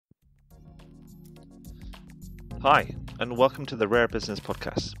Hi, and welcome to the Rare Business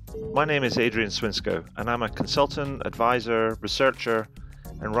Podcast. My name is Adrian Swinsko, and I'm a consultant, advisor, researcher,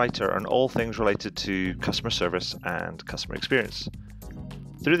 and writer on all things related to customer service and customer experience.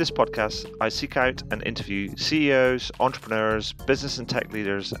 Through this podcast, I seek out and interview CEOs, entrepreneurs, business and tech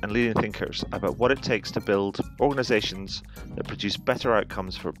leaders, and leading thinkers about what it takes to build organizations that produce better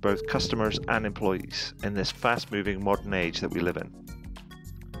outcomes for both customers and employees in this fast-moving modern age that we live in.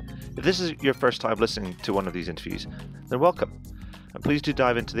 If this is your first time listening to one of these interviews, then welcome, and please do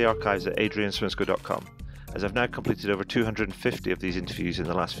dive into the archives at adrianswinsco.com, as I've now completed over 250 of these interviews in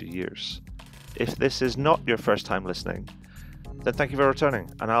the last few years. If this is not your first time listening, then thank you for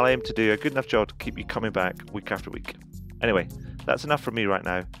returning, and I'll aim to do a good enough job to keep you coming back week after week. Anyway, that's enough from me right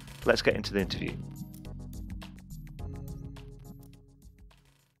now. Let's get into the interview.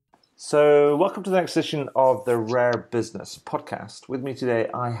 So, welcome to the next edition of the Rare Business Podcast. With me today,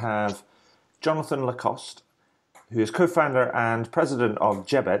 I have Jonathan Lacoste, who is co-founder and president of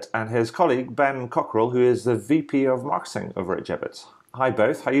Jebbit, and his colleague, Ben Cockerell, who is the VP of marketing over at Jebbit. Hi,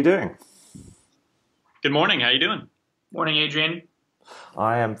 both. How are you doing? Good morning. How are you doing? Morning, Adrian.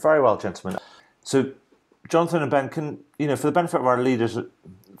 I am very well, gentlemen. So, Jonathan and Ben, for the benefit of our leaders,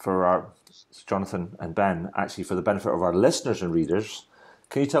 Jonathan and Ben, actually for the benefit of our listeners and readers,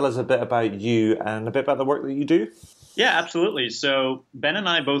 can you tell us a bit about you and a bit about the work that you do? Yeah, absolutely. So, Ben and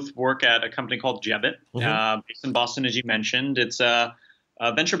I both work at a company called Jebbit, based in Boston, as you mentioned. It's a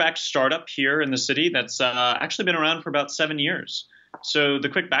venture-backed startup here in the city that's actually been around for about 7 years. So the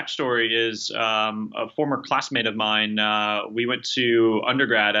quick backstory is a former classmate of mine. We went to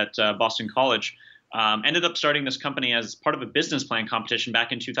undergrad at Boston College, ended up starting this company as part of a business plan competition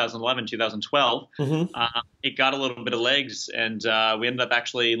back in 2011, 2012. It got a little bit of legs, and we ended up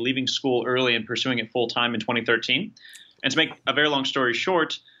actually leaving school early and pursuing it full time in 2013. And to make a very long story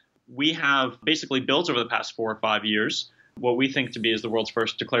short, we have basically built over the past 4 or 5 years what we think to be is the world's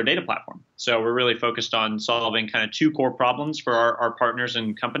first declared data platform. So we're really focused on solving kind of 2 core problems for our partners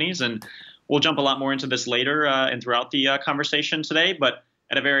and companies. And we'll jump a lot more into this later and throughout the conversation today. But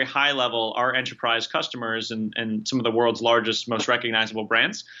at a very high level, our enterprise customers and some of the world's largest, most recognizable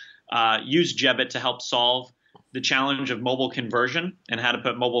brands use Jebbit to help solve the challenge of mobile conversion and how to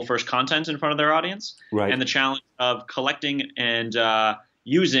put mobile first content in front of their audience. Right. And the challenge of collecting and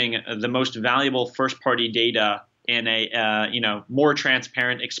using the most valuable first party data in a more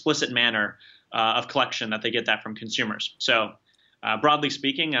transparent, explicit manner of collection that they get that from consumers. So broadly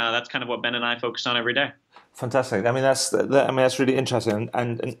speaking, that's kind of what Ben and I focus on every day. Fantastic. I mean, that's really interesting.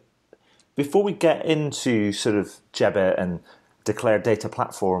 And before we get into sort of Jebbit and declared data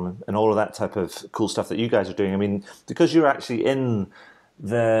platform and all of that type of cool stuff that you guys are doing, I mean, because you're actually in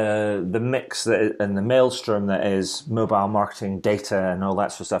the mix and the maelstrom that is mobile marketing data and all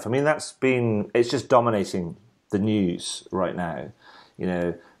that sort of stuff. I mean, it's just dominating the news right now.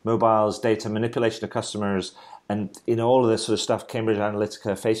 Mobiles, data, manipulation of customers, and all of this sort of stuff, Cambridge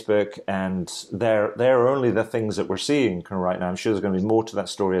Analytica, Facebook, and they're only the things that we're seeing right now. I'm sure there's going to be more to that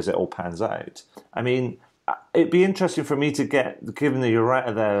story as it all pans out. I mean, it'd be interesting for me to get, given that you're right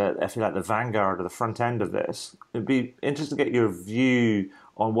at the vanguard or the front end of this, it'd be interesting to get your view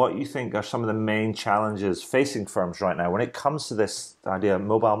on what you think are some of the main challenges facing firms right now when it comes to this idea of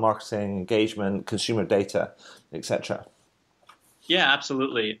mobile marketing, engagement, consumer data, etc. Yeah,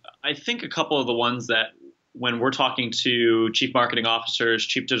 absolutely. I think a couple of the ones that when we're talking to chief marketing officers,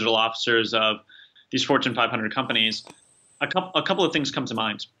 chief digital officers of these Fortune 500 companies, a couple of things come to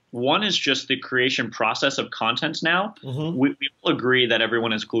mind. One is just the creation process of content now. We all agree that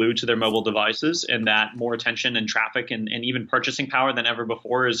everyone is glued to their mobile devices and that more attention and traffic and even purchasing power than ever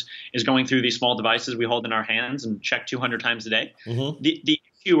before is going through these small devices we hold in our hands and check 200 times a day. The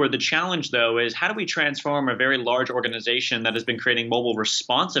issue or the challenge, though, is how do we transform a very large organization that has been creating mobile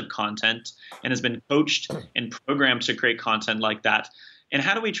responsive content and has been coached and programmed to create content like that? And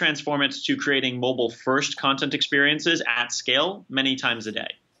how do we transform it to creating mobile first content experiences at scale many times a day?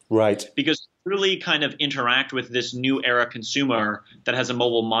 Right. Because to really kind of interact with this new era consumer that has a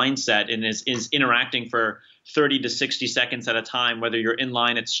mobile mindset and is interacting for 30 to 60 seconds at a time, whether you're in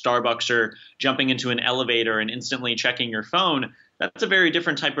line at Starbucks or jumping into an elevator and instantly checking your phone, that's a very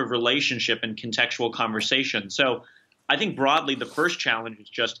different type of relationship and contextual conversation. So I think broadly, the first challenge is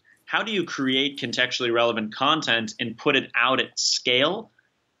just how do you create contextually relevant content and put it out at scale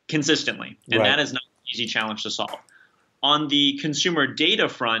consistently? And that is not an easy challenge to solve. On the consumer data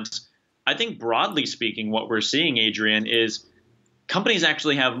front, I think broadly speaking, what we're seeing, Adrian, is companies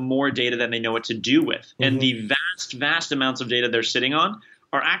actually have more data than they know what to do with. And the vast amounts of data they're sitting on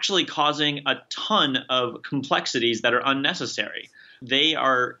are actually causing a ton of complexities that are unnecessary. They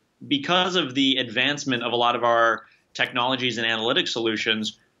are because of the advancement of a lot of our technologies and analytic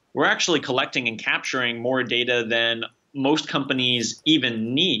solutions, we're actually collecting and capturing more data than most companies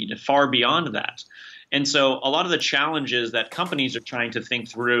even need, far beyond that. And so a lot of the challenges that companies are trying to think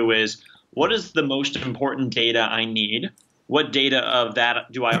through is, what is the most important data I need? What data of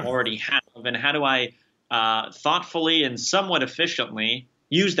that do I already have? And how do I thoughtfully and somewhat efficiently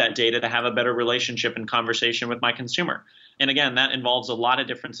use that data to have a better relationship and conversation with my consumer? And again, that involves a lot of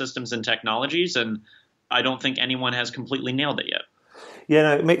different systems and technologies, and I don't think anyone has completely nailed it yet. Yeah,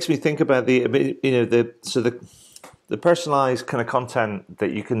 no, it makes me think about the personalized kind of content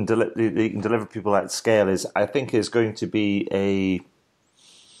that you can deliver people at scale I think is going to be a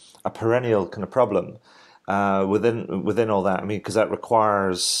perennial kind of problem within all that. I mean, because that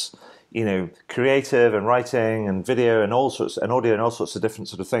requires creative and writing and video and audio and all sorts of different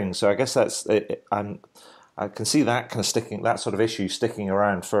sort of things. So I guess that's it. I can see that kind of that sort of issue sticking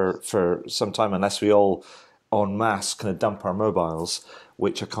around for some time, unless we all en masse kind of dump our mobiles,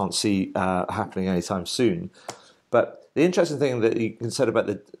 which I can't see happening anytime soon. But the interesting thing that you can say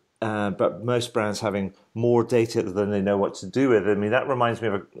about most brands having more data than they know what to do with, I mean, that reminds me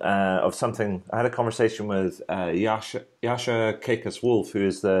of something. I had a conversation with Yasha Kakis-Wolf, who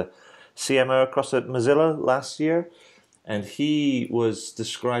is the CMO across at Mozilla last year, and he was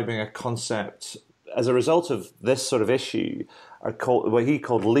describing a concept as a result of this sort of issue, what he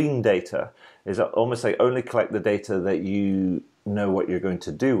called lean data, is almost like only collect the data that you know what you're going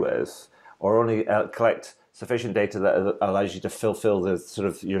to do with, or only collect sufficient data that allows you to fulfill the sort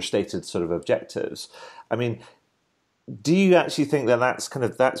of your stated sort of objectives. I mean, do you actually think that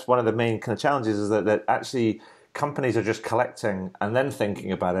that's one of the main kind of challenges, is that actually companies are just collecting and then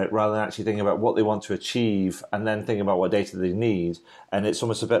thinking about it, rather than actually thinking about what they want to achieve and then thinking about what data they need? And it's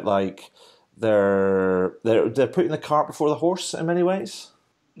almost a bit like they're putting the cart before the horse in many ways.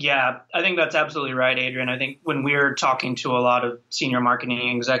 Yeah, I think that's absolutely right, Adrian. I think when we're talking to a lot of senior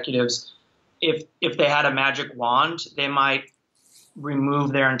marketing executives, if they had a magic wand, they might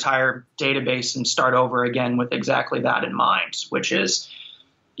remove their entire database and start over again with exactly that in mind, which is,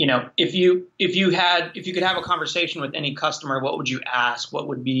 if you could have a conversation with any customer, what would you ask? What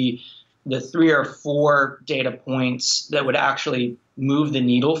would be the 3 or 4 data points that would actually move the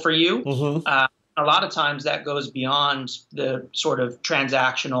needle for you? Mm-hmm. A lot of times that goes beyond the sort of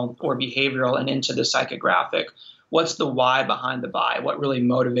transactional or behavioral and into the psychographic. What's the why behind the buy? What really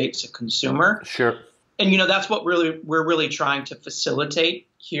motivates a consumer? Sure. And, that's what we're really trying to facilitate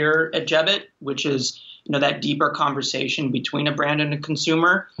here at Jebbit, which is, that deeper conversation between a brand and a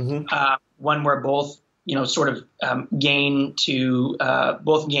consumer, mm-hmm. One where both, sort of gain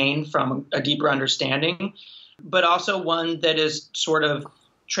from a deeper understanding, but also one that is sort of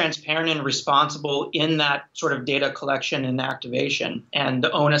transparent and responsible in that sort of data collection and activation. And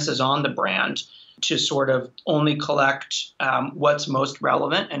the onus is on the brand to sort of only collect what's most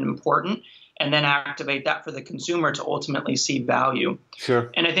relevant and important, and then activate that for the consumer to ultimately see value. Sure.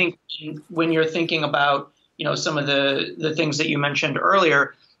 And I think when you're thinking about, some of the things that you mentioned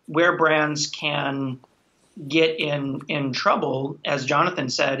earlier, where brands can get in trouble, as Jonathan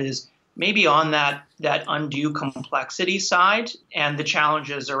said, is maybe on that undue complexity side and the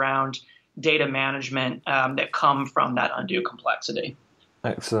challenges around data management that come from that undue complexity.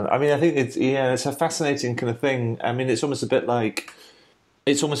 Excellent. I mean, I think it's a fascinating kind of thing. I mean, it's almost a bit like,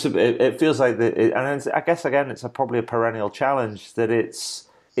 it feels like and I guess again, it's probably a perennial challenge that it's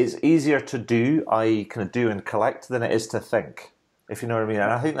easier to do, i.e. kind of do and collect, than it is to think, if you know what I mean.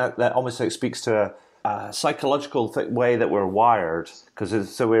 And I think that almost like speaks to a psychological way that we're wired, because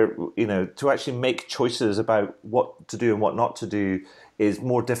we're to actually make choices about what to do and what not to do is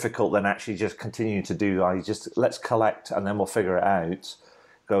more difficult than actually just continuing to do. Let's collect and then we'll figure it out.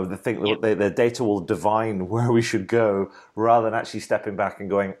 The data will divine where we should go, rather than actually stepping back and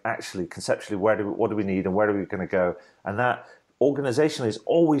going, actually, conceptually, what do we need and where are we going to go? And that organizationally is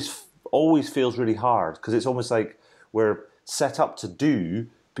always feels really hard, because it's almost like we're set up to do,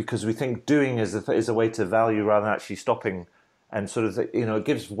 because we think doing is a way to value rather than actually stopping, and sort of it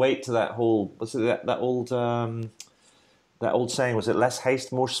gives weight to that whole that old saying, was it less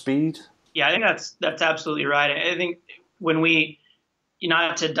haste, more speed? Yeah, I think that's absolutely right. I think when we,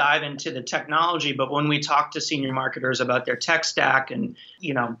 not to dive into the technology, but when we talk to senior marketers about their tech stack and,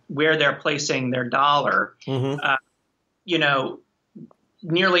 where they're placing their dollar, mm-hmm.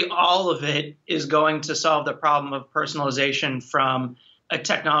 Nearly all of it is going to solve the problem of personalization from a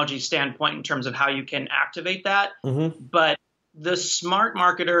technology standpoint in terms of how you can activate that. Mm-hmm. But the smart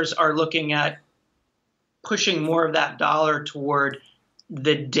marketers are looking at pushing more of that dollar toward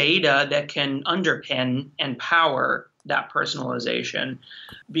the data that can underpin and power that personalization,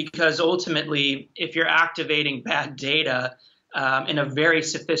 because ultimately, if you're activating bad data in a very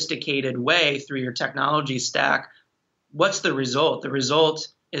sophisticated way through your technology stack, what's the result? The result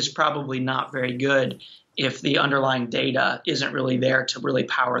is probably not very good if the underlying data isn't really there to really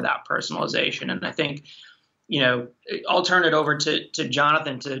power that personalization. And I think, I'll turn it over to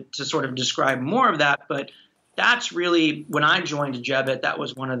Jonathan to sort of describe more of that, but that's really, when I joined Jebbit, that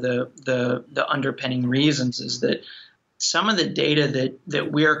was one of the underpinning reasons, is that some of the data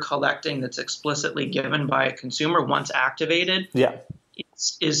that we're collecting that's explicitly given by a consumer once activated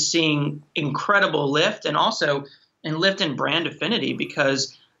is seeing incredible lift, and also lift in brand affinity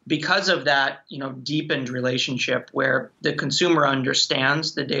because of that deepened relationship where the consumer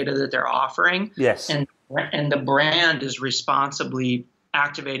understands the data that they're offering, and the brand is responsibly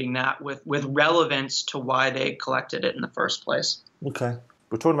activating that with relevance to why they collected it in the first place. Okay.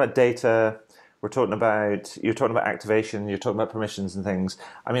 We're talking about data. You're talking about activation. You're talking about permissions and things.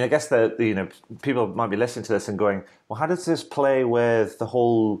 I mean, I guess that people might be listening to this and going, well, how does this play with the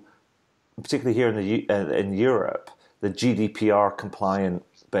whole, particularly here in Europe, the GDPR compliant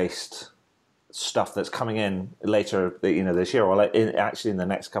based stuff that's coming in later, this year, or actually in the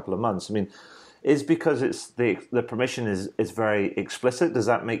next couple of months? I mean, is because it's the permission is very explicit. Does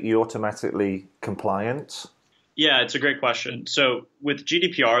that make you automatically compliant? Yeah, it's a great question. So with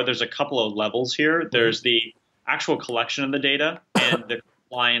GDPR, there's a couple of levels here. There's the actual collection of the data and the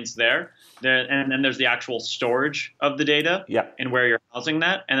compliance there. And then there's the actual storage of the data and where you're housing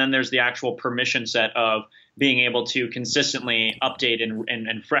that. And then there's the actual permission set of being able to consistently update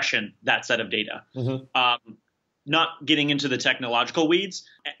and freshen that set of data. Not getting into the technological weeds,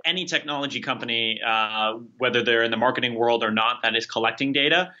 any technology company, whether they're in the marketing world or not, that is collecting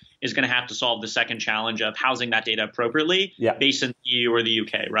data is going to have to solve the second challenge of housing that data appropriately based in the EU or the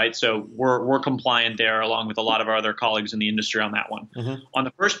UK, right? So we're compliant there along with a lot of our other colleagues in the industry on that one. On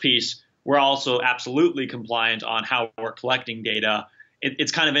the first piece, we're also absolutely compliant on how we're collecting data.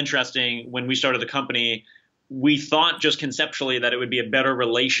 It's kind of interesting. When we started the company, we thought just conceptually that it would be a better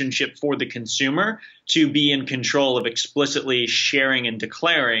relationship for the consumer to be in control of explicitly sharing and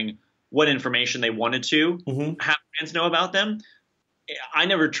declaring what information they wanted to have brands know about them. I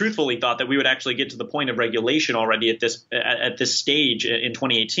never truthfully thought that we would actually get to the point of regulation already at this stage in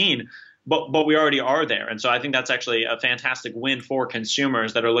 2018, but we already are there. And so I think that's actually a fantastic win for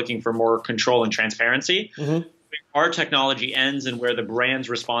consumers that are looking for more control and transparency. Our technology ends and where the brand's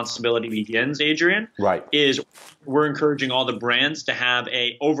responsibility begins, Adrian, is we're encouraging all the brands to have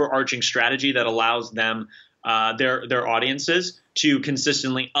a overarching strategy that allows them, their audiences, to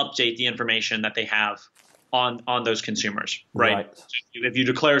consistently update the information that they have on those consumers, right? So if you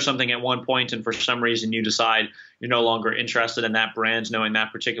declare something at one point and for some reason you decide you're no longer interested in that brand knowing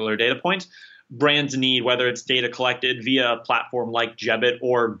that particular data point, brands need, whether it's data collected via a platform like Jebbit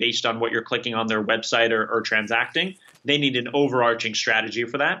or based on what you're clicking on their website or transacting, they need an overarching strategy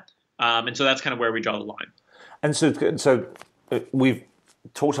for that. And so that's kind of where we draw the line. And so we've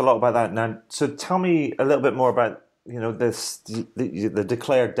talked a lot about that now. So tell me a little bit more about the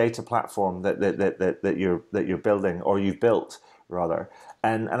declared data platform that you're building, or you've built rather,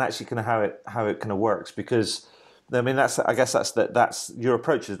 and actually kind of how it kind of works, because I mean that's your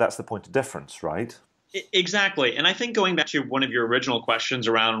approach. That's the point of difference, right? Exactly. And I think going back to one of your original questions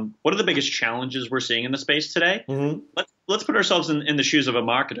around what are the biggest challenges we're seeing in the space today, let's put ourselves in the shoes of a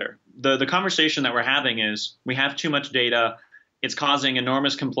marketer. The conversation that we're having is we have too much data. It's causing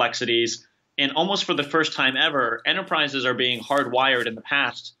enormous complexities. And almost for the first time ever, enterprises are being hardwired in the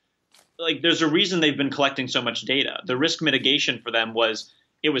past. Like, there's a reason they've been collecting so much data. The risk mitigation for them was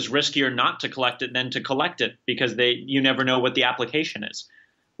it was riskier not to collect it than to collect it because you never know what the application is.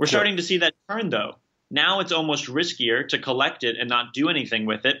 We're starting to see that turn, though. Now it's almost riskier to collect it and not do anything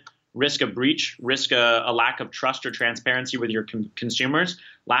with it. Risk a breach, risk a lack of trust or transparency with your consumers,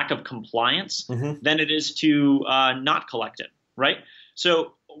 lack of compliance, than it is to not collect it, right?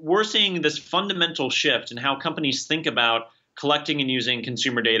 So we're seeing this fundamental shift in how companies think about collecting and using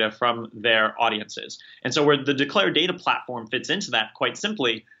consumer data from their audiences. And so where the declared data platform fits into that, quite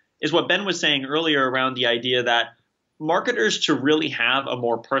simply, is what Ben was saying earlier around the idea that marketers, to really have a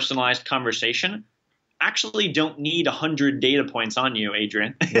more personalized conversation, actually don't need 100 data points on you,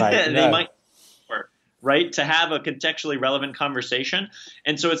 Adrian. They might, right, to have a contextually relevant conversation.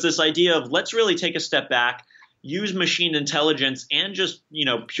 And so it's this idea of let's really take a step back, use machine intelligence and just,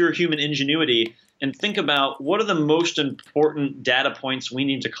 pure human ingenuity and think about what are the most important data points we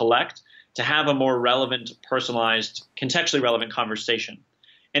need to collect to have a more relevant, personalized, contextually relevant conversation.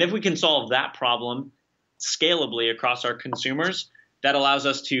 And if we can solve that problem scalably across our consumers, that allows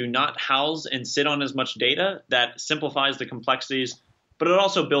us to not house and sit on as much data, that simplifies the complexities, but it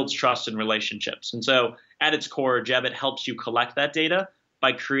also builds trust and relationships. And so at its core, Jebbit helps you collect that data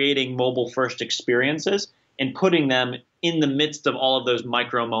by creating mobile-first experiences and putting them in the midst of all of those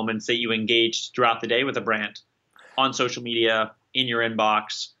micro moments that you engage throughout the day with a brand, on social media, in your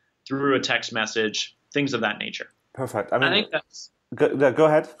inbox, through a text message, things of that nature. Perfect. I think that's go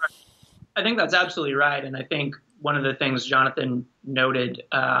ahead. I think that's absolutely right, and I think one of the things Jonathan noted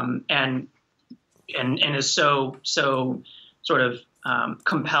and is so sort of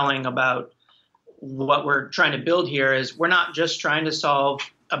compelling about what we're trying to build here is we're not just trying to solve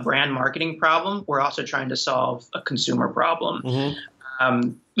a brand marketing problem, we're also trying to solve a consumer problem.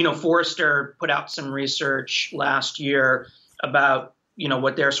 Mm-hmm. Forrester put out some research last year about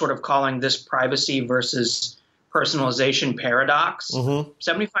what they're sort of calling this privacy versus personalization paradox. Mm-hmm.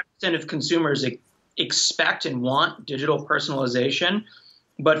 75% of consumers expect and want digital personalization,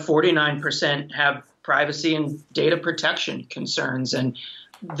 but 49% have privacy and data protection concerns. And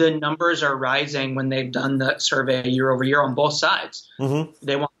the numbers are rising when they've done the survey year over year on both sides. Mm-hmm.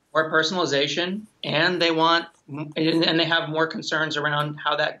 They want more personalization, and they have more concerns around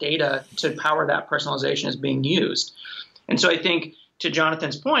how that data to power that personalization is being used. And so I think, to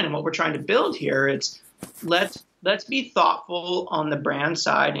Jonathan's point, and what we're trying to build here, it's let's be thoughtful on the brand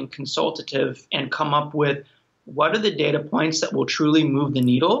side and consultative and come up with what are the data points that will truly move the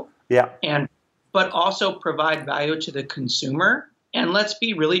needle. Yeah. But also provide value to the consumer. And let's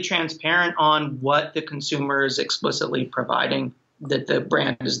be really transparent on what the consumer is explicitly providing that the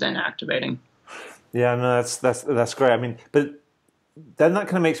brand is then activating. Yeah, no, that's great. I mean, but then that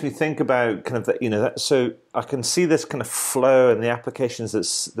kind of makes me think about kind of that, so I can see this kind of flow in the applications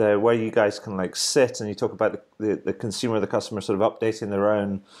that's there where you guys can like sit and you talk about the consumer, the customer sort of updating their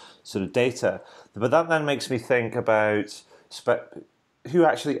own sort of data. But that then makes me think about who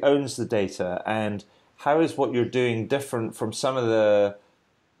actually owns the data and how is what you're doing different from some of the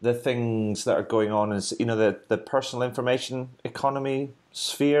things that are going on as the personal information economy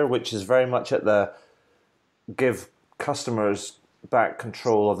sphere, which is very much at the give customers back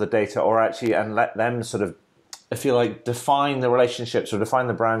control of the data, or actually and let them sort of, if you like, define the relationships or define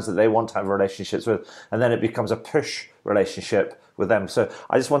the brands that they want to have relationships with, and then it becomes a push relationship with them. So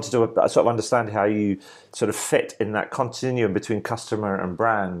I just wanted to sort of understand how you sort of fit in that continuum between customer and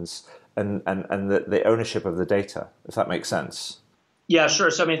brands and the ownership of the data, if that makes sense. Yeah,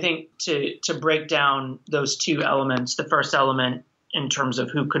 sure. So I think to break down those two elements, the first element in terms of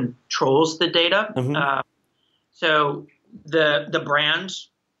who controls the data. Mm-hmm. So the brand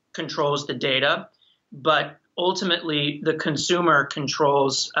controls the data, but ultimately the consumer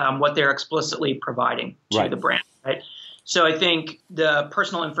controls what they're explicitly providing to the brand, right? So I think the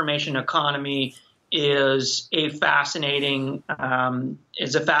personal information economy is a fascinating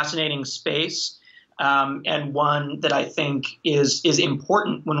space, and one that I think is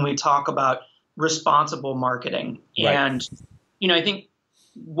important when we talk about responsible marketing. Right. And I think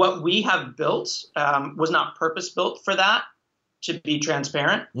what we have built was not purpose-built for that, to be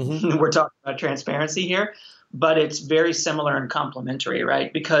transparent. Mm-hmm. We're talking about transparency here, but it's very similar and complementary,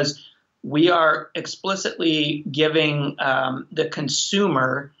 right? Because we are explicitly giving the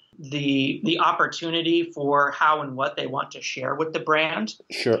consumer the opportunity for how and what they want to share with the brand.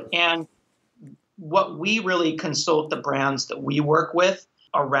 Sure. And what we really consult the brands that we work with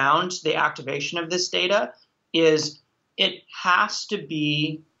around the activation of this data is it has to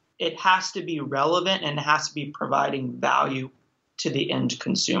be relevant and it has to be providing value to the end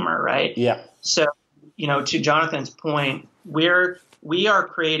consumer, right? Yeah. So, to Jonathan's point, we are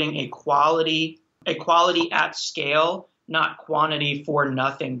creating a quality at scale, not quantity for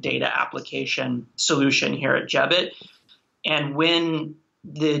nothing data application solution here at Jebbit. And when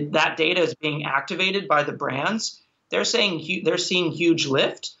that data is being activated by the brands, they're seeing huge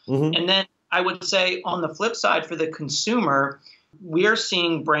lift. Mm-hmm. And then I would say on the flip side for the consumer, we're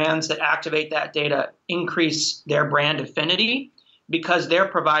seeing brands that activate that data increase their brand affinity because they're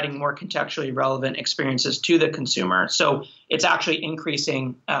providing more contextually relevant experiences to the consumer. So it's actually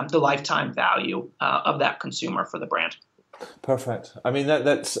increasing the lifetime value of that consumer for the brand. Perfect. I mean,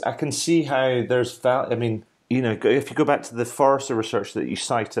 that's I can see how there's value. I mean, if you go back to the Forrester research that you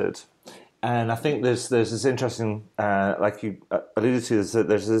cited, and I think there's this interesting, like you alluded to,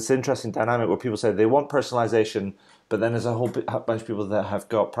 there's this interesting dynamic where people say they want personalization, but then there's a whole bunch of people that have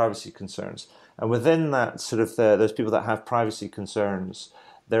got privacy concerns. And within that sort of those people that have privacy concerns,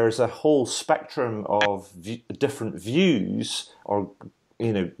 there's a whole spectrum of different views or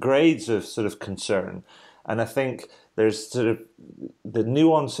grades of sort of concern. And I think there's sort of the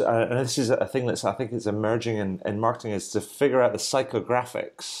nuance, and this is a thing that's I think is emerging in marketing, is to figure out the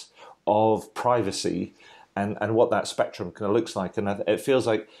psychographics of privacy and what that spectrum kind of looks like. And it feels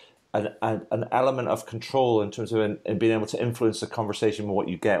like an element of control in terms of in being able to influence the conversation with what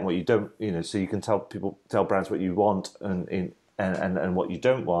you get and what you don't, so you can tell brands what you want and what you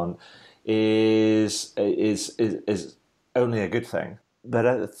don't want is only a good thing. But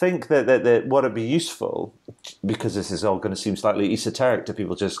I think that what would be useful, because this is all going to seem slightly esoteric to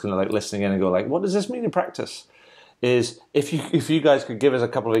people just kind of like listening in and go like, what does this mean in practice? Is if you guys could give us a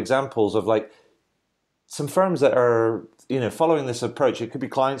couple of examples of like some firms that are following this approach. It could be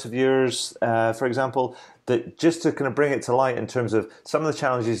clients of yours, for example, that just to kind of bring it to light in terms of some of the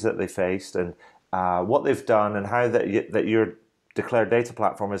challenges that they faced and what they've done and how that your declared data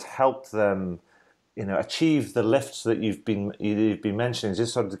platform has helped them achieve the lifts that you've been mentioning,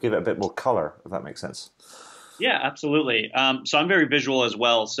 just sort of to give it a bit more color, if that makes sense. Yeah, absolutely. So I'm very visual as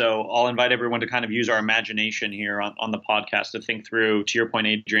well. So I'll invite everyone to kind of use our imagination here on the podcast to think through, to your point,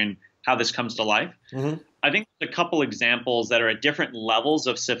 Adrian, how this comes to life. Mm-hmm. I think there's a couple examples that are at different levels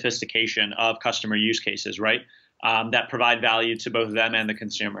of sophistication of customer use cases, right? That provide value to both them and the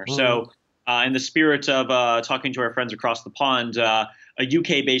consumer. Mm-hmm. So in the spirit of talking to our friends across the pond, a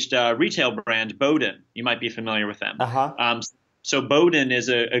UK-based retail brand, Bowden, you might be familiar with them. Uh-huh. So Bowden is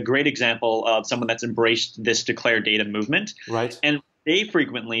a great example of someone that's embraced this declared data movement. Right. And what they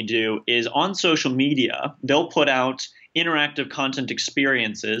frequently do is on social media, they'll put out interactive content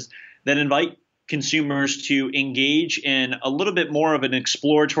experiences that invite consumers to engage in a little bit more of an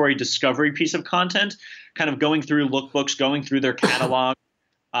exploratory discovery piece of content, kind of going through lookbooks, going through their catalog,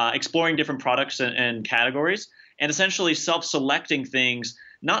 exploring different products and categories, and essentially self-selecting things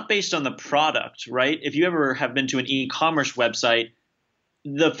not based on the product, right? If you ever have been to an e-commerce website,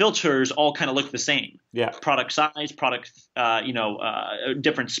 the filters all kind of look the same. Yeah. Product size, product,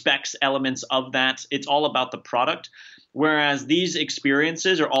 different specs, elements of that. It's all about the product. Whereas these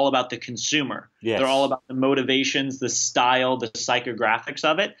experiences are all about the consumer. Yes. They're all about the motivations, the style, the psychographics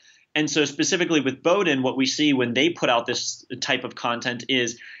of it. And so specifically with Bowden, what we see when they put out this type of content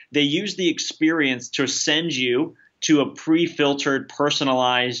is they use the experience to send you to a pre-filtered,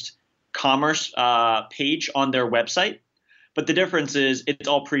 personalized commerce page on their website. But the difference is it's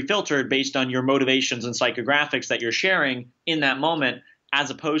all pre-filtered based on your motivations and psychographics that you're sharing in that moment, as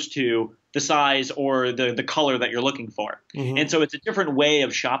opposed to the size or the color that you're looking for. Mm-hmm. And so it's a different way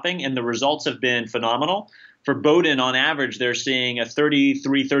of shopping, and the results have been phenomenal. For Bowden, on average, they're seeing a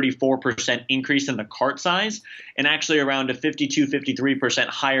 34% increase in the cart size and actually around a 53%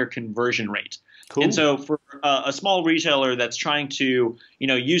 higher conversion rate. Cool. And so for a small retailer that's trying to,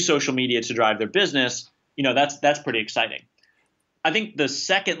 use social media to drive their business, that's pretty exciting. I think the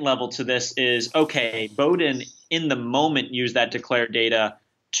second level to this is, okay, Bowden in the moment used that declared data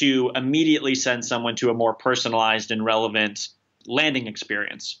to immediately send someone to a more personalized and relevant landing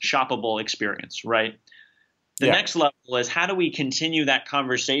experience, shoppable experience, right? The next level is how do we continue that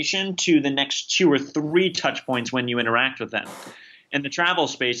conversation to the next 2 or 3 touch points when you interact with them? In the travel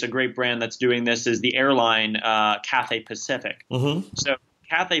space, a great brand that's doing this is the airline Cathay Pacific. Mm-hmm. So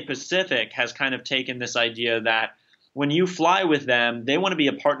Cathay Pacific has kind of taken this idea that when you fly with them, they want to be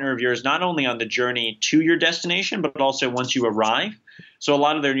a partner of yours not only on the journey to your destination, but also once you arrive. So a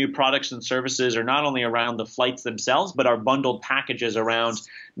lot of their new products and services are not only around the flights themselves, but are bundled packages around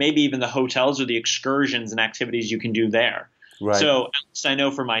maybe even the hotels or the excursions and activities you can do there. Right. So I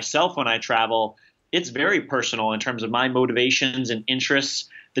know for myself when I travel, it's very personal in terms of my motivations and interests,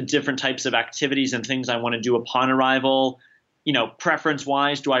 the different types of activities and things I want to do upon arrival.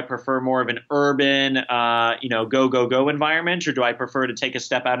 Preference-wise, do I prefer more of an urban, go environment, or do I prefer to take a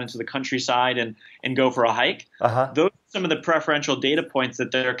step out into the countryside and go for a hike? Uh-huh. Those are some of the preferential data points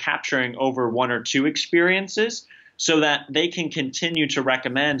that they're capturing over 1 or 2 experiences so that they can continue to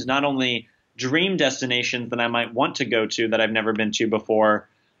recommend not only dream destinations that I might want to go to that I've never been to before,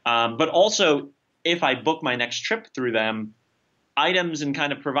 but also if I book my next trip through them, items and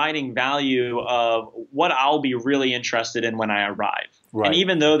kind of providing value of what I'll be really interested in when I arrive. Right. And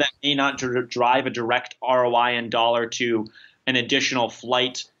even though that may not drive a direct ROI in dollar to an additional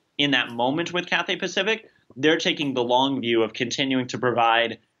flight in that moment with Cathay Pacific, they're taking the long view of continuing to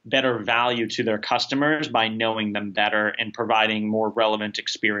provide better value to their customers by knowing them better and providing more relevant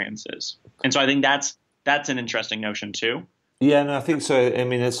experiences. And so I think that's an interesting notion too. Yeah, no, I think so. I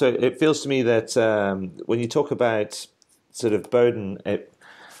mean, so it feels to me that when you talk about sort of Bowden, it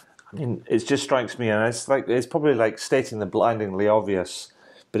just strikes me, and it's probably like stating the blindingly obvious,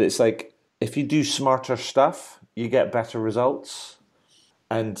 but it's like if you do smarter stuff, you get better results.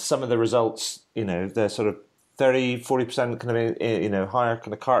 and some of the results, they're sort of 30-40% kind of higher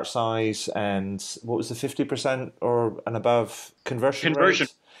kind of cart size, and what was the 50% or and above conversion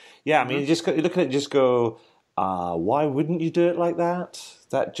rate? Yeah, I mean, you look at it and just go, why wouldn't you do it like that?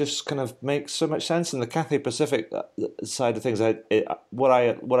 That just kind of makes so much sense. And the Cathay Pacific side of things, what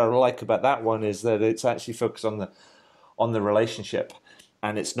I like about that one is that it's actually focused on the relationship,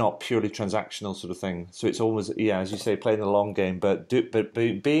 and it's not purely transactional sort of thing. So it's almost, as you say, playing the long game, but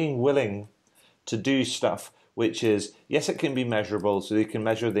being willing to do stuff which is, yes, it can be measurable, so you can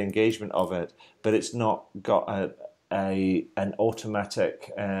measure the engagement of it, but it's not got an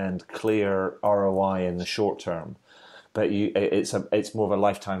automatic and clear ROI in the short term. But it's more of a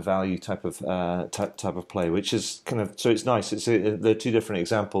lifetime value type of play, which is kind of, so it's nice. They're two different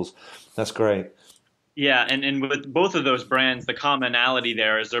examples. That's great. Yeah, and with both of those brands, the commonality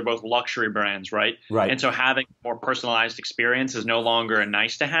there is they're both luxury brands, right? Right. And so having a more personalized experience is no longer a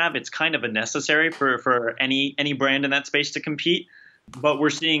nice to have. It's kind of a necessary for any brand in that space to compete. But we're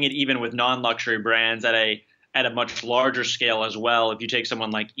seeing it even with non-luxury brands at a much larger scale as well. If you take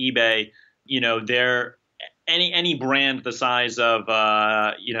someone like eBay, they're any brand the size of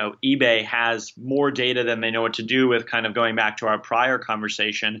eBay has more data than they know what to do with, kind of going back to our prior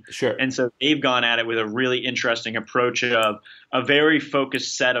conversation. Sure. And so they've gone at it with a really interesting approach of a very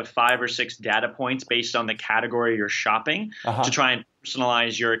focused set of 5 or 6 data points based on the category you're shopping to try and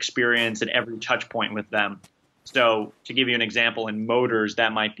personalize your experience at every touch point with them. So to give you an example, in motors,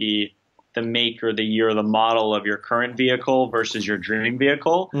 that might be the make or the year or the model of your current vehicle versus your dream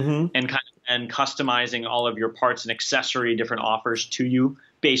vehicle, and customizing all of your parts and accessory different offers to you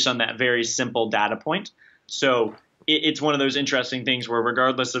based on that very simple data point. So it's one of those interesting things where,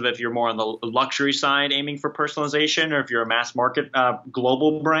 regardless of if you're more on the luxury side aiming for personalization, or if you're a mass market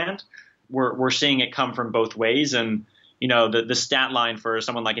global brand, we're seeing it come from both ways. And the stat line for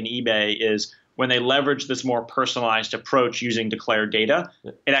someone like an eBay is, when they leverage this more personalized approach using declared data,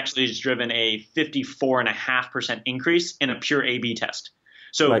 it actually has driven a 54.5% increase in a pure A/B test.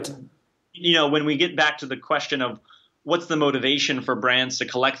 So, right. When we get back to the question of what's the motivation for brands to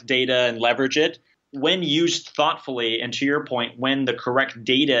collect data and leverage it, when used thoughtfully, and to your point, when the correct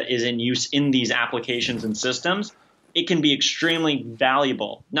data is in use in these applications and systems, it can be extremely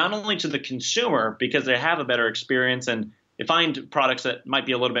valuable, not only to the consumer because they have a better experience and they find products that might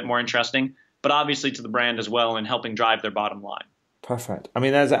be a little bit more interesting, but obviously to the brand as well in helping drive their bottom line. Perfect. I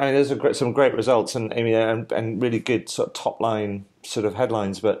mean, there's some great results, and and really good sort of top line sort of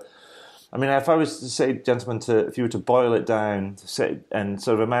headlines. But I mean, if I was to say, gentlemen, if you were to boil it down, and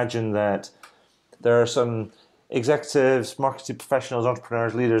sort of imagine that there are some executives, marketing professionals,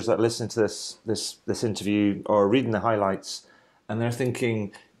 entrepreneurs, leaders that listen to this interview or reading the highlights, and they're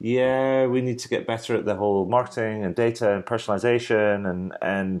thinking, yeah, we need to get better at the whole marketing and data and personalization,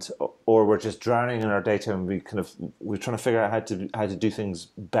 or we're just drowning in our data and we're trying to figure out how to do things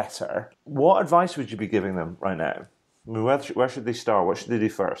better. What advice would you be giving them right now? I mean, where should they start? What should they do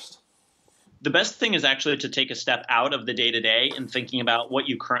first? The best thing is actually to take a step out of the day-to-day and thinking about what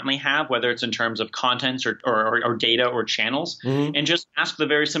you currently have, whether it's in terms of contents or data or channels, and just ask the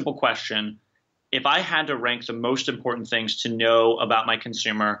very simple question: if I had to rank the most important things to know about my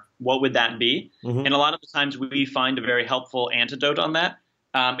consumer, what would that be? And a lot of the times we find a very helpful antidote on that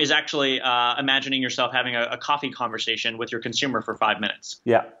is actually imagining yourself having a coffee conversation with your consumer for 5 minutes.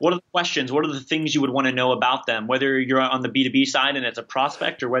 Yeah. What are the questions? What are the things you would want to know about them? Whether you're on the B2B side and it's a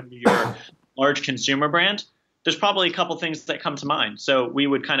prospect, or whether you're a large consumer brand, there's probably a couple things that come to mind. So we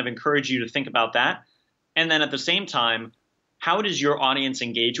would kind of encourage you to think about that. And then at the same time, how does your audience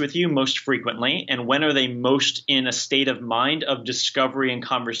engage with you most frequently, and when are they most in a state of mind of discovery and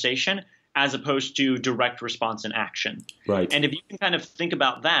conversation as opposed to direct response and action? Right. And if you can kind of think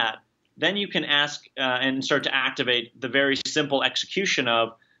about that, then you can ask and start to activate the very simple execution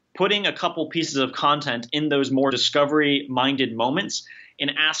of putting a couple pieces of content in those more discovery-minded moments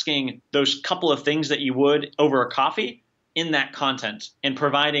and asking those couple of things that you would over a coffee in that content, and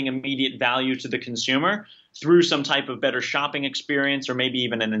providing immediate value to the consumer through some type of better shopping experience or maybe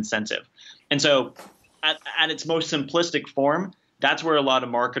even an incentive. And so at its most simplistic form, that's where a lot of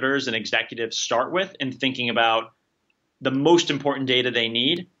marketers and executives start with, in thinking about the most important data they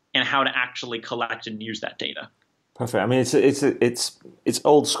need and how to actually collect and use that data. Perfect. I mean, it's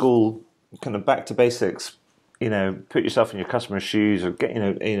old school, kind of back to basics. Put yourself in your customer's shoes, or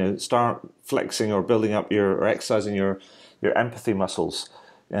get start flexing or building up or exercising your empathy muscles.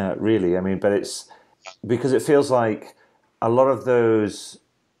 Really, I mean, but it's because it feels like a lot of those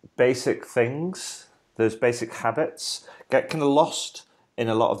basic things, those basic habits, get kind of lost in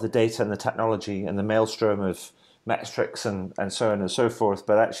a lot of the data and the technology and the maelstrom of metrics and so on and so forth.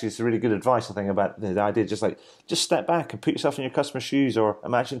 But actually, it's really good advice, I think, about the idea just step back and put yourself in your customer's shoes, or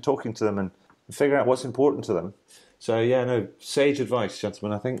imagine talking to them and figure out what's important to them. So yeah, no, sage advice,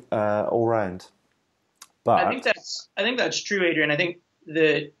 gentlemen. I think all round. But I think that's true, Adrian. I think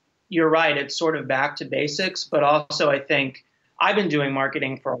that you're right. It's sort of back to basics, but also I think I've been doing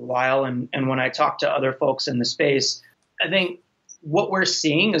marketing for a while, and when I talk to other folks in the space, I think what we're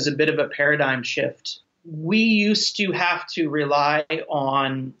seeing is a bit of a paradigm shift. We used to have to rely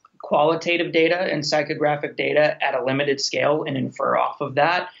on qualitative data and psychographic data at a limited scale and infer off of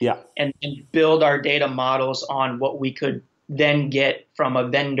that, and build our data models on what we could then get from a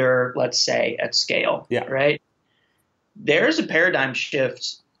vendor, let's say, at scale, right? There's a paradigm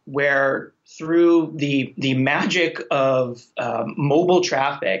shift where through the magic of mobile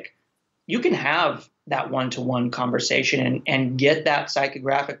traffic, you can have that one-to-one conversation and get that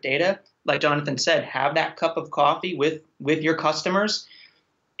psychographic data. Like Jonathan said, have that cup of coffee with your customers.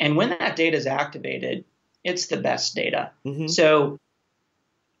 And when that data is activated, it's the best data. Mm-hmm. So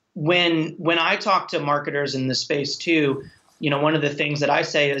when I talk to marketers in the space too, one of the things that I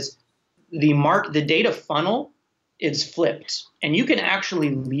say is the data funnel is flipped, and you can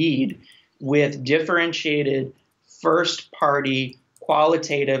actually lead with differentiated first-party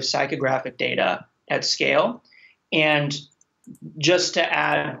qualitative psychographic data at scale. And just to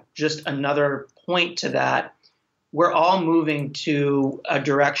add just another point to that, we're all moving to a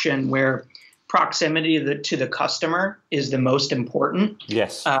direction where proximity to the customer is the most important.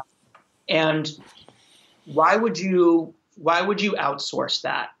 Yes. And why would you outsource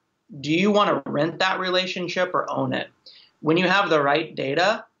that? Do you want to rent that relationship or own it? When you have the right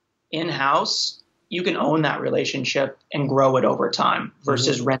data in-house, you can own that relationship and grow it over time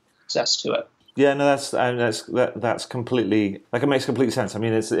versus rent access to it. Yeah, no, that's completely, like, it makes complete sense. I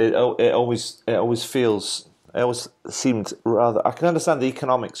mean, it always seemed rather, I can understand the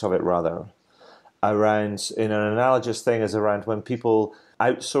economics of it rather, around, in an analogous thing as around when people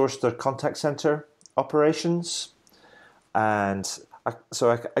outsource their contact center operations. And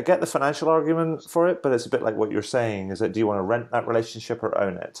so I get the financial argument for it, but it's a bit like what you're saying, is that do you want to rent that relationship or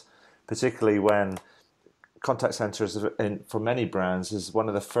own it? Particularly when contact centers, for many brands, is one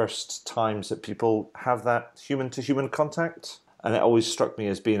of the first times that people have that human-to-human contact. And it always struck me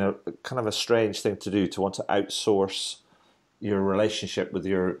as being a kind of a strange thing to do, to want to outsource your relationship with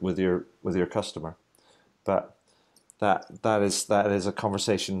your customer. But that is a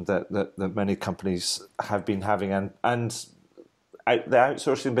conversation that many companies have been having, and the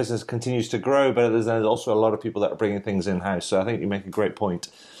outsourcing business continues to grow, but there's also a lot of people that are bringing things in-house. So I think you make a great point.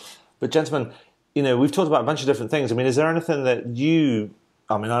 But gentlemen, we've talked about a bunch of different things. I mean, is there anything that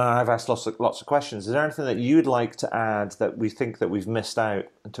I've asked lots of questions. Is there anything that you'd like to add that we think that we've missed out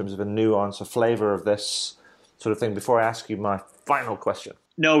in terms of a nuance or flavor of this sort of thing before I ask you my final question?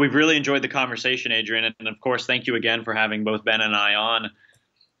 No, we've really enjoyed the conversation, Adrian. And of course, thank you again for having both Ben and I on.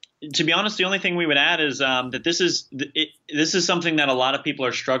 To be honest, the only thing we would add is that this is something that a lot of people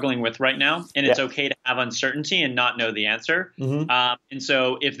are struggling with right now, and it's okay to have uncertainty and not know the answer. Mm-hmm. And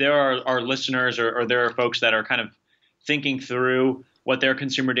so if there are listeners or there are folks that are kind of thinking through what their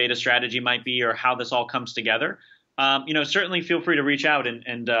consumer data strategy might be or how this all comes together, certainly feel free to reach out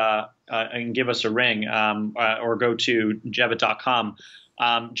and give us a ring or go to Jebbit.com.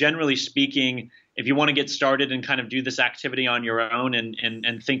 Generally speaking, if you want to get started and kind of do this activity on your own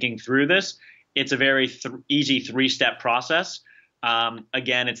and thinking through this, it's a very easy three-step process.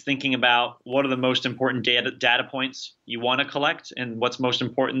 Again, it's thinking about what are the most important data points you want to collect and what's most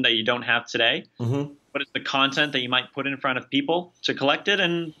important that you don't have today. Mm-hmm. What is the content that you might put in front of people to collect it,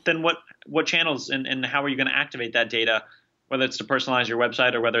 and then what channels and how are you going to activate that data, whether it's to personalize your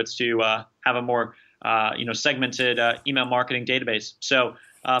website or whether it's to have a more segmented email marketing database. So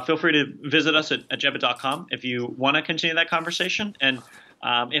feel free to visit us at Jebbit.com if you want to continue that conversation. And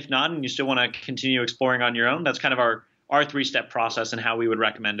if not, and you still want to continue exploring on your own, that's kind of our three-step process and how we would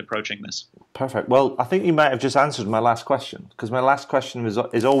recommend approaching this. Perfect. Well, I think you might have just answered my last question, because my last question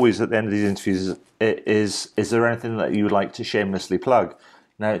is always at the end of these interviews is there anything that you would like to shamelessly plug?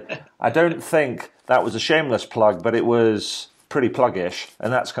 Now, I don't think that was a shameless plug, but it was pretty plug-ish,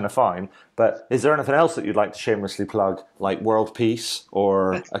 and that's kind of fine. But is there anything else that you'd like to shamelessly plug, like world peace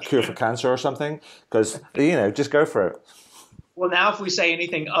or a cure for cancer or something? Because, just go for it. Well, now if we say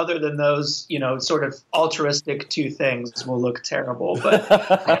anything other than those, sort of altruistic two things, will look terrible.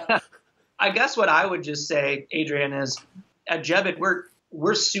 But I guess what I would just say, Adrian, is at Jebbit,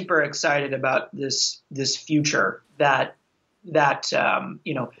 we're super excited about this future that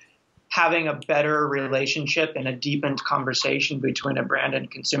having a better relationship and a deepened conversation between a brand and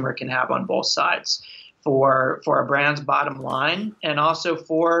consumer can have on both sides. for a brand's bottom line, and also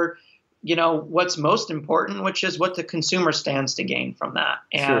for what's most important, which is what the consumer stands to gain from that.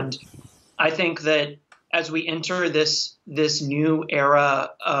 And Sure. I think that as we enter this new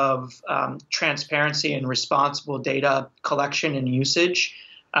era of transparency and responsible data collection and usage,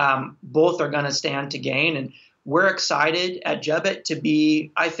 both are going to stand to gain. And we're excited at Jebbit to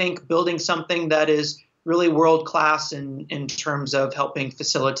be, I think, building something that is really world-class in terms of helping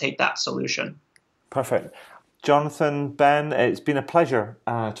facilitate that solution. Perfect. Jonathan, Ben, it's been a pleasure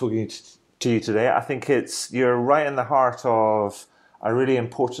talking to you today. I think you're right in the heart of a really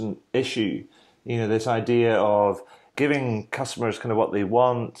important issue. This idea of giving customers kind of what they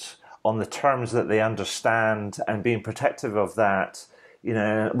want on the terms that they understand and being protective of that,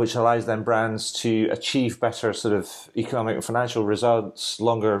 which allows them brands to achieve better sort of economic and financial results,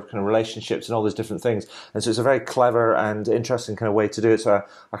 longer kind of relationships and all those different things. And so it's a very clever and interesting kind of way to do it. So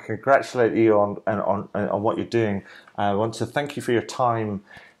I congratulate you on what you're doing. I want to thank you for your time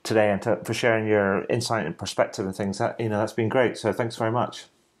today and for sharing your insight and perspective and things. That's been great. So thanks very much.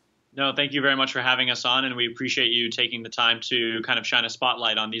 No, thank you very much for having us on, and we appreciate you taking the time to kind of shine a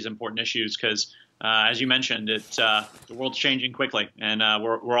spotlight on these important issues because, as you mentioned, the world's changing quickly, and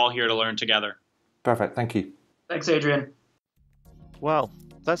we're all here to learn together. Perfect. Thank you. Thanks, Adrian. Well,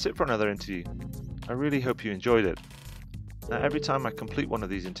 that's it for another interview. I really hope you enjoyed it. Now, every time I complete one of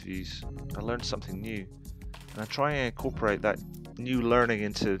these interviews, I learn something new, and I try and incorporate that new learning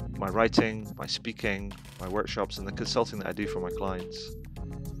into my writing, my speaking, my workshops, and the consulting that I do for my clients.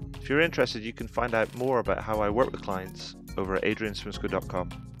 If you're interested, you can find out more about how I work with clients over at adrianswimsco.com.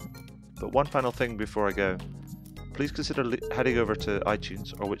 But one final thing before I go, please consider heading over to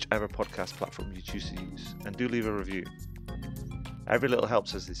iTunes or whichever podcast platform you choose to use, and do leave a review. Every little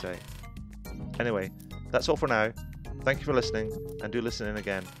helps, as they say. Anyway, that's all for now. Thank you for listening, and do listen in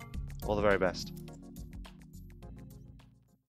again. All the very best.